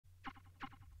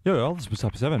Yo, y'all, this is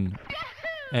Seiren,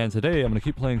 and today I'm gonna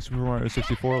keep playing Super Mario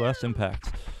 64 Last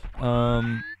Impact.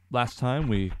 Last time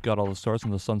we got all the stars in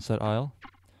the Sunset Isle,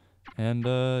 and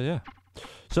yeah.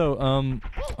 So,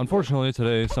 unfortunately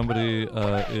today somebody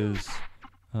is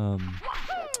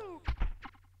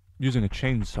using a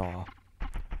chainsaw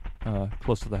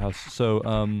close to the house. So,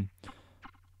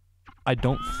 I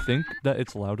don't think that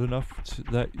it's loud enough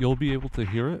that you'll be able to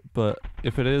hear it, but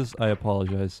if it is, I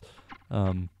apologize.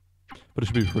 But it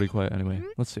should be pretty quiet anyway.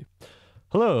 Let's see.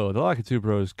 Hello, the Lakitu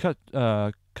Bros,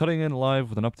 cutting in live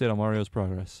with an update on Mario's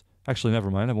progress. Actually, never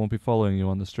mind, I won't be following you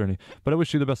on this journey, but I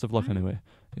wish you the best of luck anyway.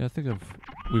 Yeah, I think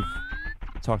we've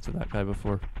talked to that guy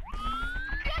before.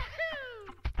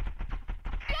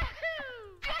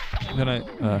 Can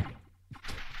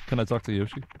I talk to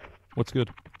Yoshi? What's good?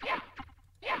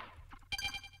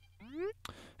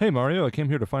 Hey Mario, I came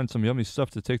here to find some yummy stuff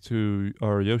to take to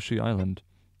our Yoshi Island.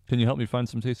 Can you help me find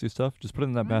some tasty stuff? Just put it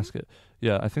in that basket.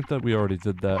 Yeah, I think that we already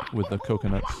did that with the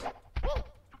coconuts.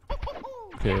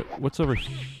 Okay, what's over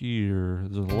here?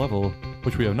 There's a level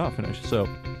which we have not finished. So,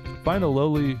 find a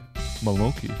lowly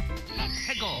Momoki.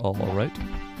 Alright.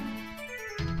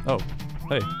 Oh,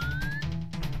 hey.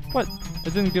 What?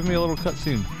 It didn't give me a little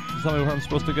cutscene. Tell me where I'm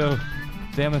supposed to go.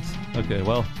 Damn it. Okay,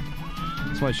 well,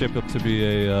 this might shape up to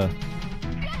be a,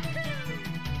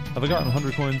 Have I gotten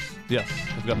 100 coins? Yes,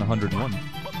 I've gotten 101.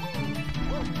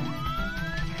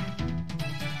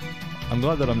 I'm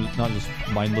glad that I'm not just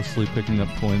mindlessly picking up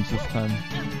coins this time.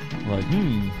 Like,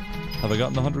 have I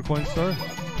gotten the 100 coin star?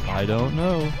 I don't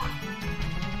know.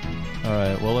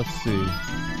 Alright, well let's see.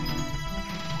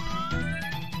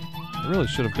 I really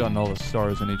should have gotten all the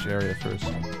stars in each area first.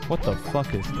 What the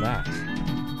fuck is that?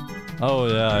 Oh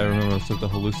yeah, I remember, it's like the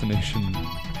hallucination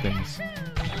things.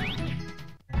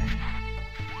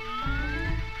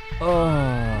 Oh,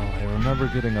 I remember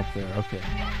getting up there, okay.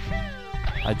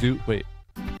 I do, wait.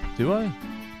 Do I?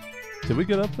 Did we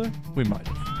get up there? We might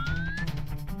have.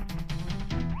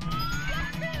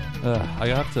 I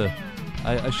have to...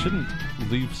 I shouldn't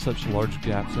leave such large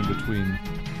gaps in between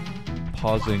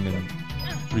pausing and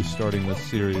restarting this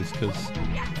series, because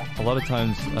a lot of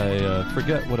times I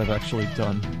forget what I've actually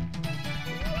done.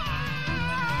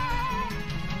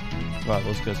 Wow,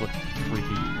 those guys look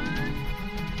freaky.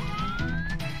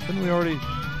 Didn't we already...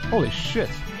 Holy shit!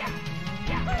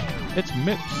 It's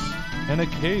Mips! And a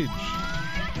cage.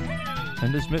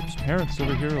 And his Mip's parents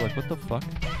over here are like, what the fuck?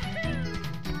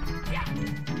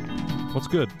 What's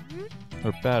good?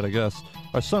 Or bad, I guess.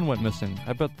 Our son went missing.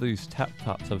 I bet these tap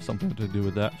tops have something to do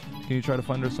with that. Can you try to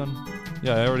find our son?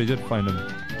 Yeah, I already did find him.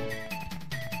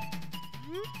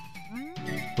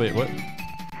 Wait, what?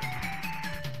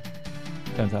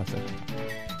 Fantastic.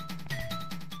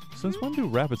 Since when do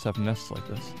rabbits have nests like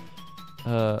this?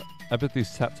 I bet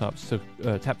these tap-taps took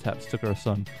our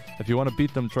son. If you want to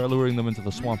beat them, try luring them into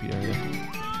the swampy area.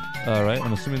 Alright,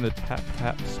 I'm assuming the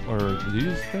tap-taps are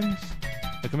these things?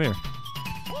 Hey, come here.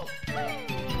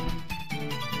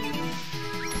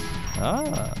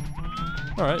 Ah!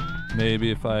 Alright,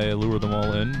 maybe if I lure them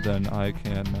all in, then I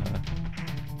can,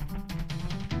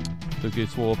 the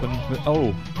gates will open.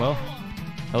 Oh, well,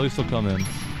 at least they'll come in.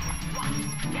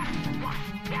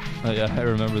 Yeah, I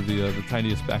remember the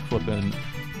tiniest backflip in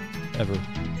the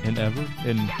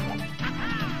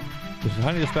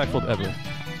tiniest backflip ever.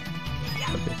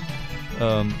 Okay.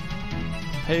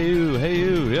 Hey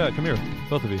you, yeah, come here,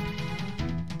 both of you.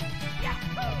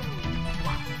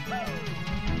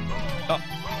 Oh,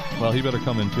 well, he better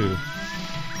come in too.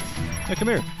 Hey, come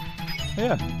here. Hey,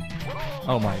 yeah.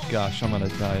 Oh my gosh, I'm gonna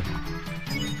die.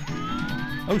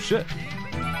 Oh shit.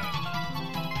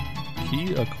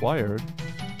 Key acquired.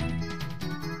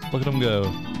 Look at him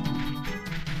go.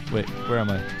 Wait, where am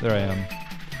I? There I am.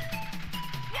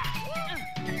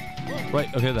 Right,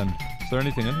 okay then. Is there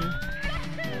anything in here?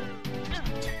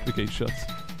 The gate shuts.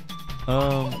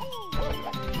 Alright,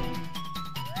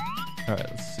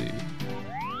 let's see.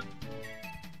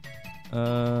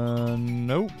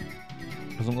 Nope.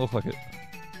 Doesn't look like it.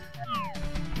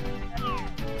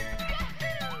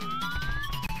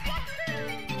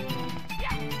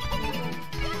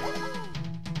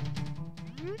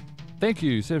 Thank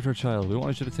you, you saved our child. We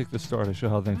wanted you to take this star to show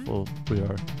how thankful we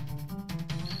are.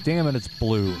 Damn it, it's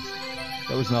blue.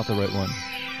 That was not the right one.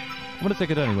 I'm gonna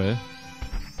take it anyway.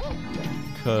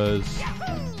 Because...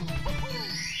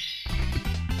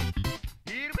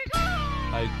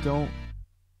 I don't...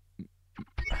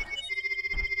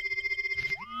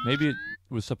 Maybe it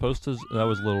was supposed to... That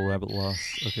was Little Rabbit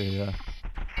Lost. Okay, yeah.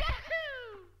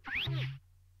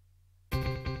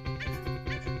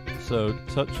 So,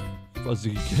 touch...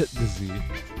 Fuzzy, get dizzy.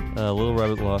 Little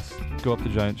Rabbit Lost. Go up the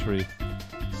giant tree.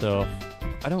 So,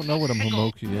 I don't know what a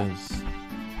Momoki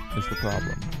is the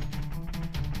problem.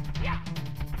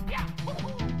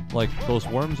 Like, those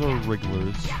worms are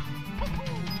wrigglers.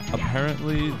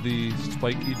 Apparently, the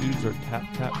spiky dudes are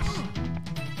tap-taps.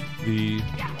 The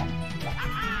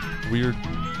weird,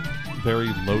 very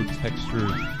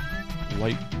low-textured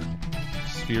white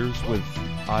spheres with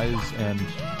eyes and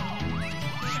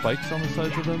spikes on the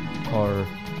sides of them are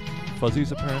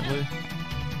fuzzies, apparently.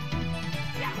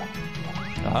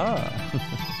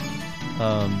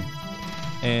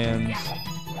 And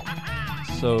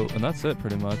that's it,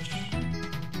 pretty much.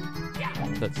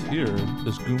 That's here.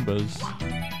 There's Goombas,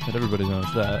 and everybody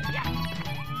knows that.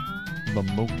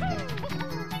 Momoki.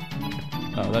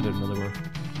 Oh, that didn't really work.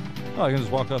 Oh, I can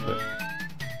just walk up it.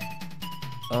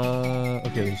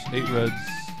 Okay, there's 8 reds,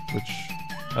 which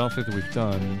I don't think that we've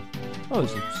done. Oh,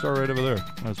 there's a star right over there.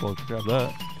 Might as well grab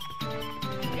that.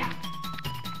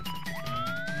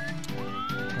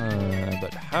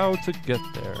 But how to get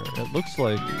there? It looks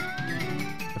like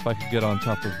if I could get on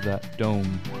top of that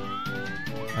dome,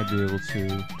 I'd be able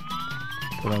to.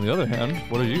 But on the other hand,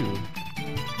 what are you?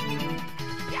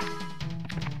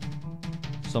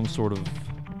 Some sort of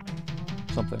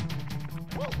something.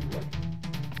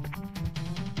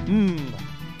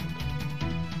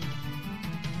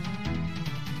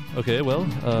 Okay, well,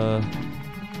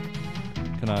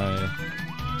 can I...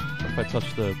 What if I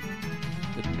touch the...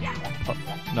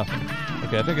 nothing.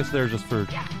 Okay, I think it's there just for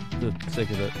the sake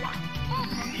of it.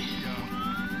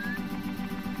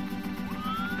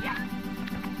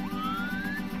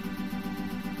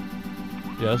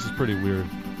 Yeah, this is pretty weird.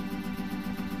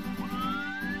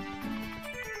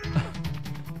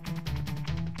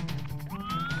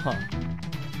 Huh.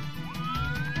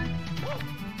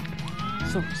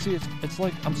 So, see, it's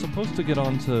like I'm supposed to get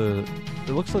onto...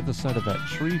 It looks like the side of that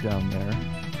tree down there.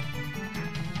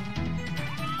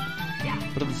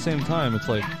 But at the same time, it's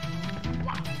like...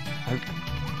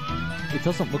 It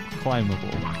doesn't look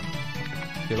climbable.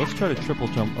 Okay, let's try to triple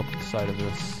jump up the side of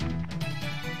this.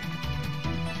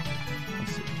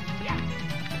 Let's see.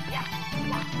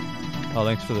 Oh,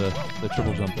 thanks for the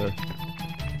triple jump there.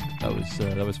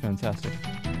 That was fantastic.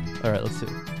 Alright, let's see.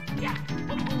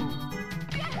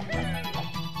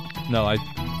 No, I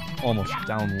almost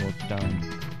downwarped down.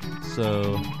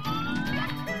 So...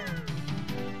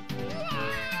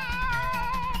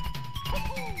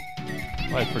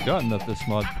 I'd forgotten that this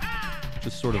mod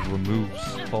just sort of removes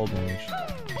fall damage.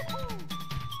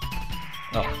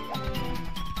 Oh.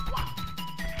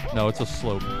 No, it's a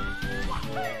slope.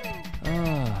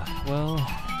 Well...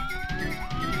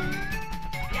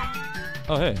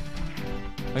 Oh, hey.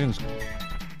 I can just...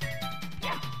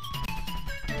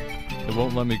 It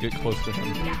won't let me get close to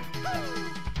him.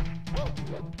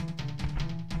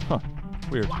 Huh.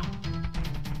 Weird.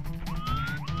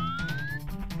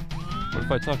 What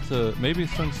if I talk to... Maybe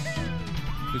since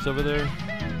he's over there,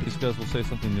 these guys will say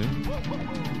something new?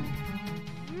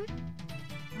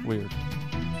 Weird.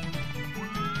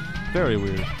 Very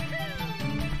weird.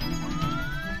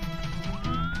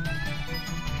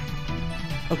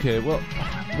 Okay, well,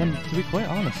 then, to be quite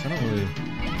honest, I'm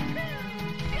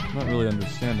not really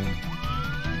understanding.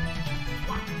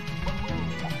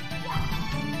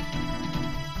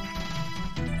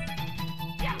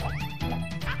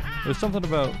 There's something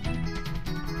about,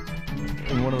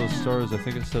 in one of those stars, I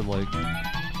think it said, like,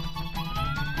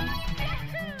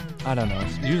 I don't know,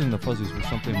 using the fuzzies for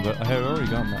something, but I had already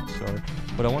gotten that star.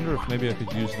 But I wonder if maybe I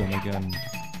could use them again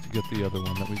to get the other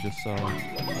one that we just saw.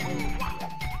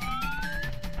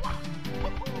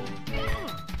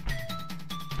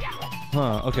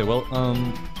 Huh, okay, well,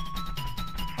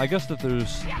 I guess that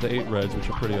there's the 8 reds, which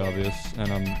are pretty obvious,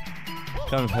 and I'm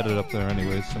kind of headed up there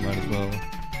anyways, so might as well.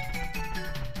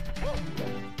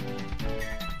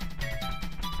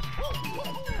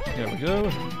 There we go. I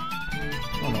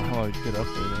don't know how I'd get up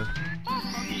there, though.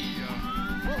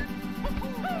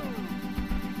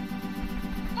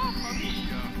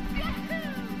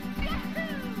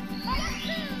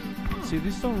 See,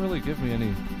 these don't really give me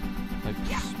any, like,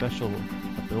 special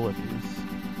abilities.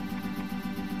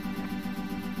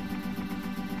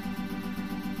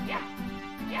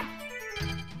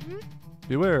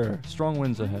 Beware, strong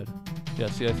winds ahead. Yeah,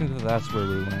 see, I think that that's where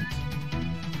we went.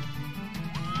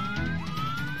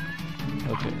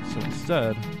 Okay, so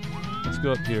instead, let's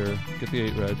go up here, get the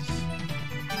 8 reds,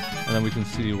 and then we can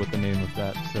see what the name of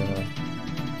that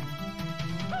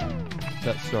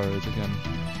star is again.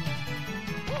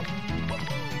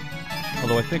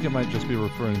 Although I think it might just be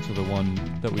referring to the one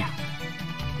that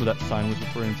where that sign was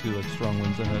referring to, like strong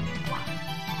winds ahead.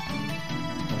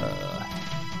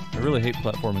 I really hate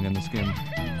platforming in this game,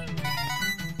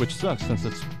 which sucks since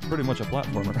it's pretty much a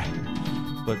platformer.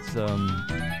 But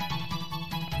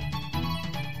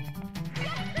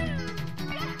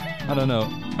I don't know.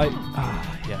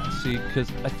 Yeah. See, because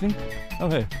I think. Oh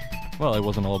hey. Well, it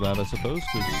wasn't all bad, I suppose,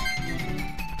 because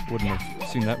wouldn't have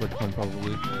seen that red coin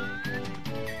probably.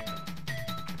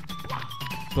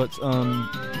 But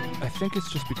I think it's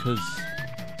just because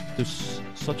there's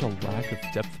such a lack of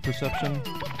depth perception.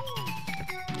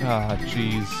 Ah,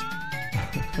 jeez.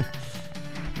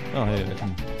 Oh, hey, I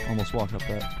can almost walk up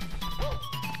that.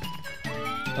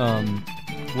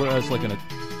 Whereas, like, in a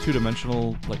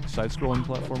two-dimensional, like, side-scrolling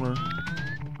platformer,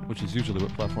 which is usually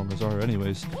what platformers are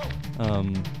anyways,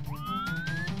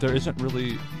 there isn't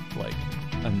really, like,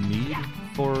 a need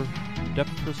for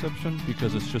depth perception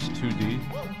because it's just 2D.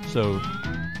 So,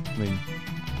 I mean,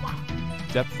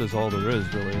 depth is all there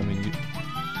is, really. I mean,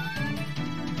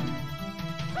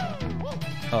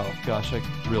 oh gosh, I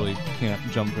really can't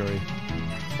jump very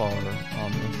far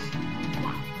on this.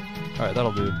 Alright,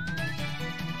 that'll do.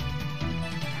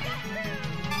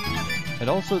 It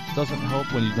also doesn't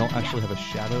help when you don't actually have a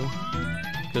shadow,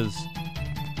 because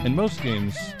in most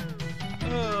games...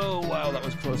 Oh, wow, that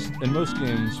was close. In most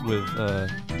games with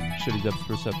shitty depth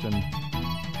perception,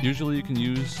 usually you can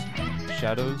use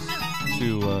shadows to,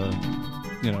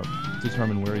 you know,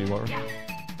 determine where you are.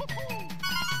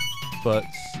 But,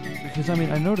 because, I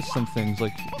mean, I noticed some things,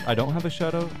 like, I don't have a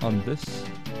shadow on this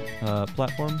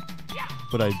platform,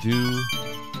 but I do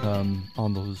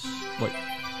on those, like,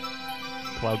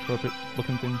 cloud carpet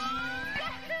looking things.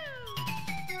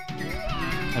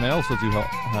 And I also do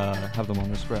have them on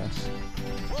this grass.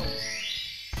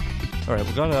 Alright,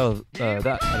 we got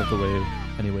that out of the way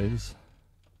anyways.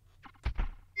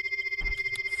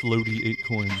 Floaty 8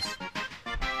 coins.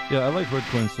 Yeah, I like red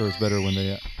coin stores better when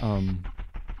they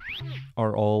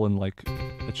are all in like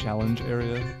a challenge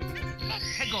area,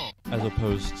 as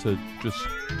opposed to just...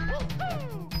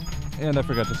 And I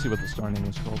forgot to see what the star name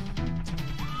was called.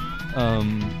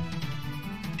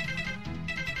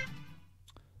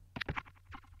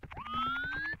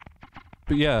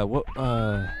 But yeah, what,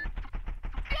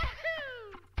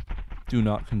 do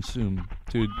not consume.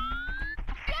 Dude,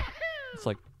 it's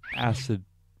like acid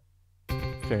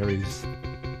fairies.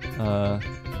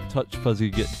 Touch fuzzy,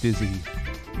 get dizzy.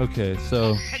 Okay,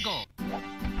 so...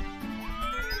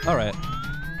 Alright.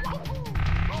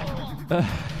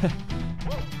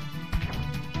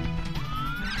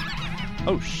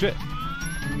 Oh shit!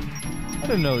 I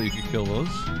didn't know that you could kill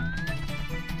those.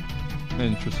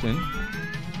 Interesting.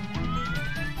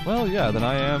 Well, yeah, then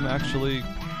I am actually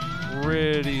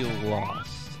pretty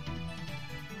lost.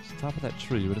 It's the top of that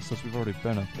tree, but it says we've already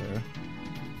been up there.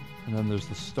 And then there's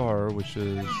the star, which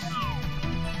is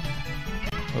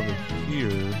over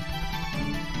here.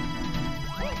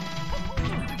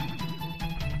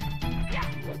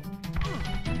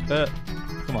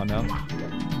 Come on now.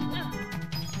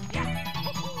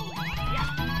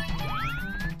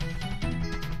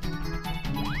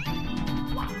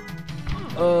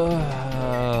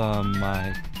 Oh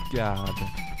my god.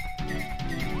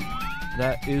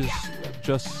 That is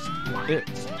just it.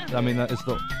 I mean, that is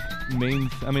the main...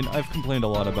 I mean, I've complained a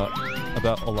lot about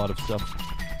a lot of stuff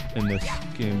in this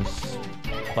game's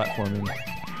platforming.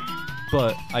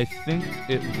 But I think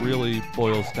it really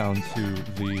boils down to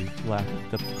the lack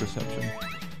of depth perception.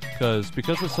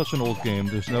 Because it's such an old game,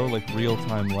 there's no like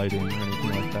real-time lighting or anything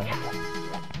like that.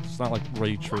 It's not like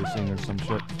ray tracing or some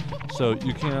shit. So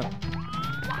you can't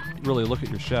really look at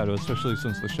your shadow, especially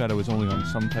since the shadow is only on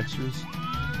some textures.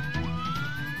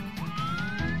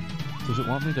 Does it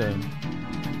want me to...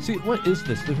 See, what is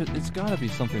this? It's gotta be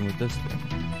something with this thing.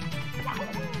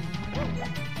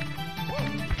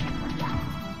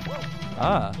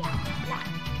 Ah.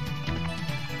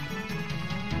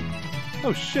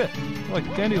 Oh shit! They're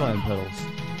like dandelion petals.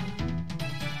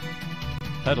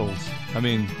 Petals. I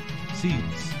mean,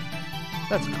 seeds.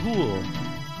 That's cool.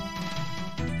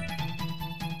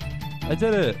 I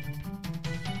did it!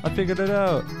 I figured it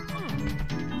out!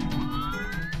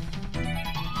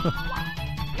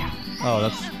 Oh,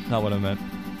 that's not what I meant.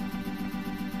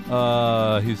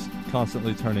 He's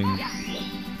constantly turning...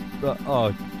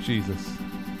 oh, Jesus.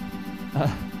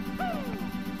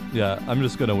 Yeah, I'm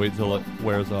just gonna wait till it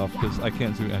wears off, because I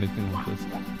can't do anything with this.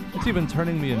 It's even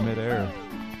turning me in midair.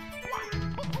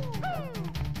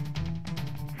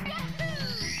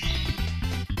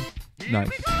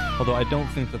 Nice. Although I don't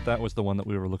think that was the one that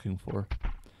we were looking for.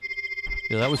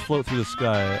 Yeah, that was float through the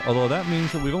sky. Although that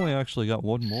means that we've only actually got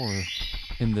one more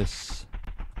in this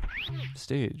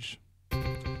stage.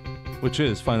 Which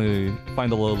is finally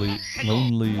find a lonely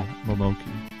Momoki.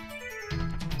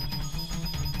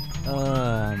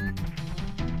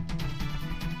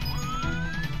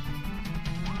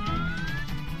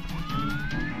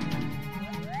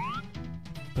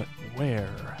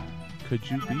 Where could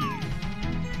you be?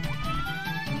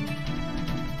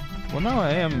 Well, now I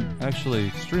am actually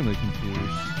extremely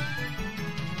confused.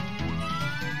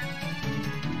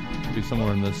 Could be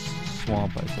somewhere in this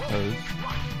swamp, I suppose.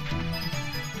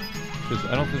 Because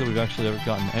I don't think that we've actually ever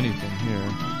gotten anything here.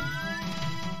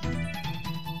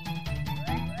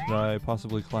 Could I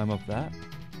possibly climb up that?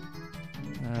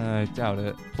 I doubt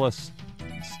it. Plus,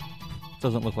 it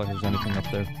doesn't look like there's anything up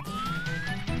there.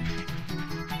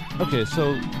 Okay,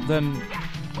 so then...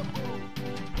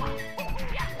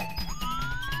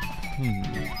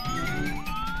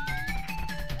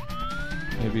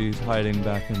 Maybe he's hiding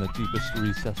back in the deepest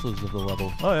recesses of the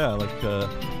level. Oh yeah, like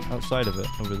outside of it,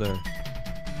 over there.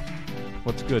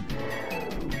 What's good?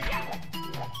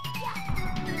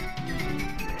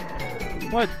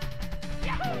 What?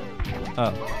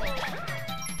 Oh.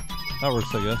 That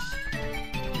works, I guess.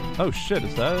 Oh shit,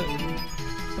 is that it?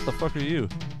 What the fuck are you?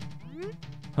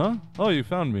 Huh? Oh, you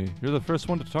found me. You're the first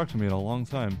one to talk to me in a long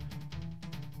time.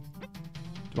 Do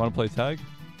you want to play tag?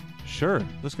 Sure.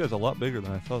 This guy's a lot bigger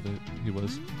than I thought that he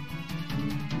was.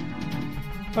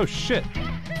 Oh shit!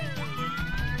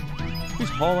 He's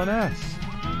hauling ass.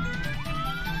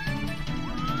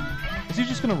 Is he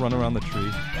just gonna run around the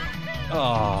tree?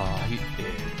 Ah, he is.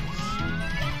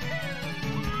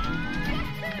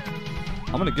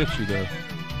 I'm gonna get you though.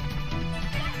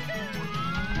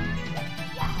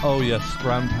 Oh yes,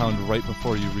 ground pound right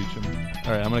before you reach him.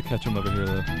 Alright, I'm gonna catch him over here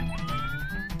though.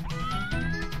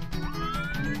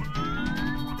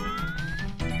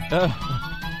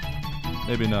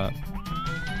 Maybe not.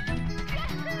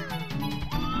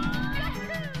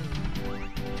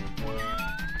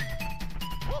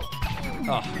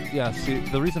 Yeah, see,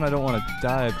 the reason I don't want to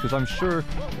dive, because I'm sure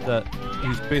that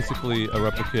he's basically a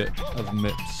replicate of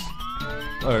Mips.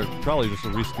 Or probably just a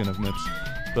reskin of Mips.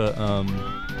 But,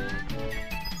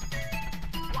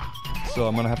 so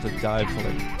I'm gonna have to dive to,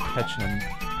 like, catch him.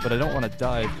 But I don't want to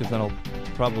dive, because then I'll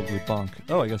probably bonk.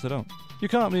 Oh, I guess I don't. You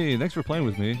caught me! Thanks for playing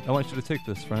with me. I want you to take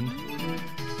this, friend.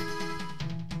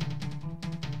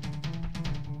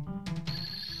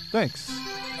 Thanks.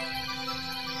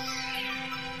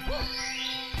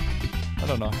 I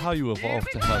don't know how you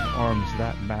evolved to have arms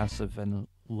that massive and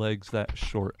legs that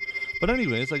short. But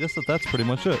anyways, I guess that's pretty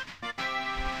much it.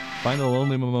 Find the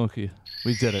lonely Momoki.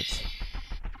 We did it.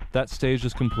 That stage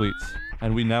is complete,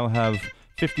 and we now have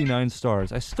 59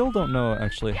 stars. I still don't know,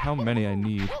 actually, how many I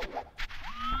need.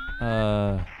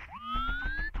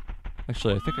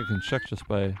 Actually, I think I can check just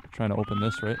by trying to open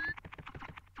this, right?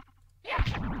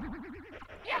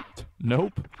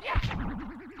 Nope.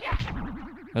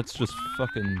 That's just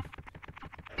fucking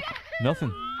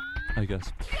nothing, I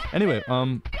guess. Anyway,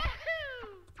 I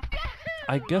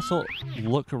guess I'll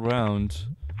look around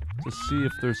to see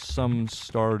if there's some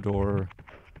star door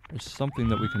or something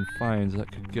that we can find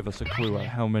that could give us a clue on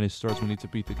how many stars we need to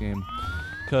beat the game.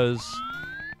 Because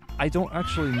I don't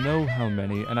actually know how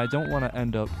many, and I don't want to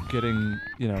end up getting,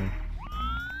 you know,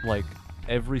 like,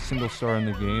 every single star in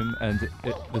the game, and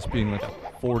this being like a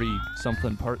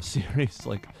 40-something part series,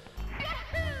 like,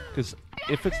 because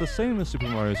if it's the same as Super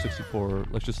Mario 64,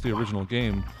 like just the original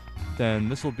game, then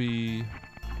this will be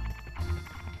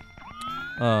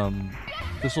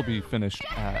finished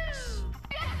at...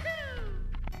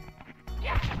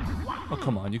 Oh,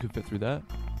 come on, you can fit through that.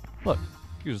 Look,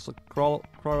 you just like crawl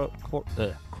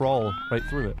right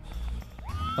through it.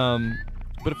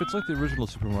 But if it's like the original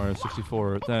Super Mario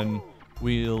 64, then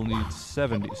we'll need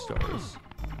 70 stars.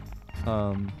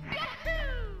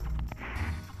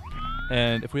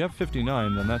 And if we have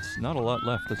 59, then that's not a lot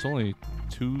left. That's only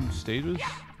 2 stages?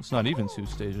 It's not even 2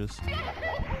 stages.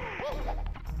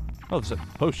 Oh,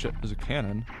 oh shit, there's a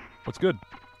cannon. What's good?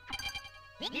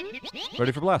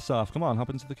 Ready for blast off. Come on, hop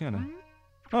into the cannon.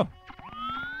 Oh.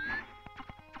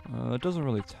 It doesn't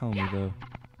really tell me, though.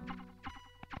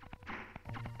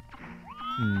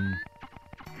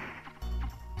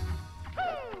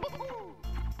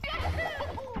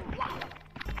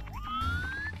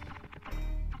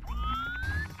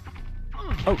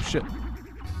 Oh, shit.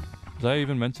 Was I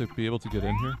even meant to be able to get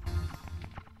in here?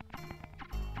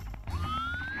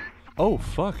 Oh,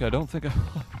 fuck, I don't think I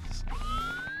was.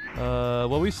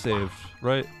 Well, we saved,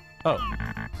 right? Oh.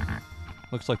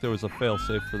 Looks like there was a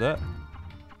fail-safe for that.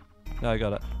 Yeah, I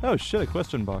got it. Oh, shit, a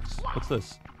question box. What's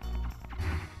this?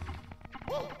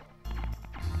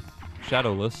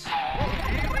 Shadowless.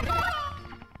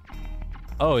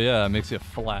 Oh, yeah, it makes you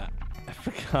flat. I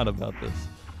forgot about this.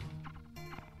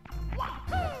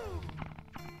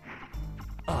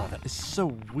 Oh, that is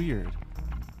so weird.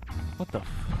 What the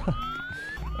fuck?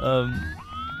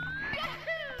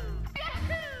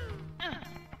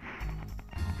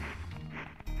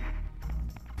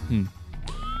 Hmm.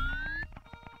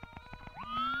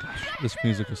 Gosh, this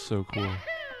music is so cool.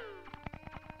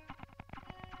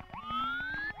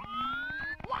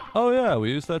 Oh yeah,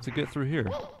 we used that to get through here.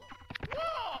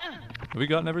 Have we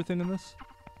gotten everything in this?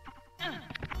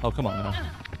 Oh, come on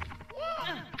now.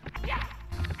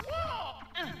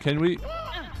 Can we?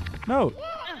 No!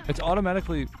 It's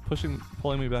automatically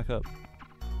pulling me back up.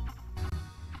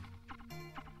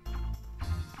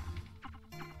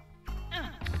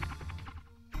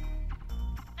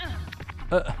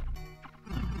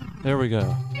 There we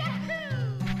go.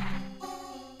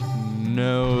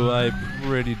 No, I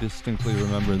pretty distinctly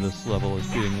remember this level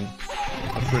as being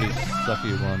a pretty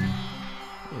sucky one.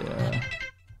 Yeah.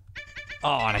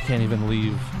 Oh, and I can't even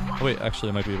leave. Oh, wait, actually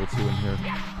I might be able to in here.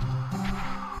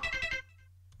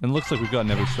 And it looks like we've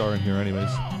gotten every star in here anyways.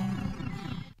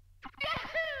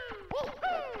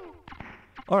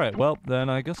 Alright, well, then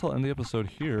I guess I'll end the episode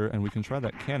here, and we can try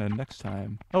that cannon next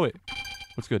time. Oh wait,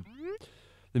 what's good?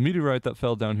 The meteorite that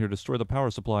fell down here destroyed the power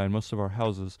supply in most of our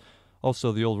houses.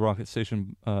 Also, the old rocket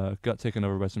station got taken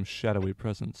over by some shadowy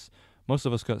presence. Most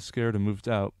of us got scared and moved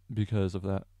out because of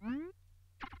that.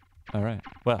 Alright,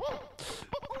 well,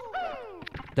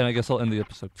 then I guess I'll end the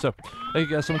episode. So, thank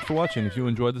you guys so much for watching. If you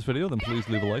enjoyed this video, then please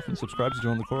leave a like and subscribe to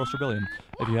join the Chorus Rebellion.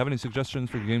 If you have any suggestions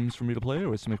for games for me to play or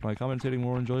ways to make my commentating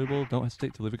more enjoyable, don't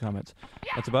hesitate to leave a comment.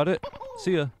 That's about it.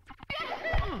 See ya.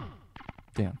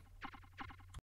 Damn.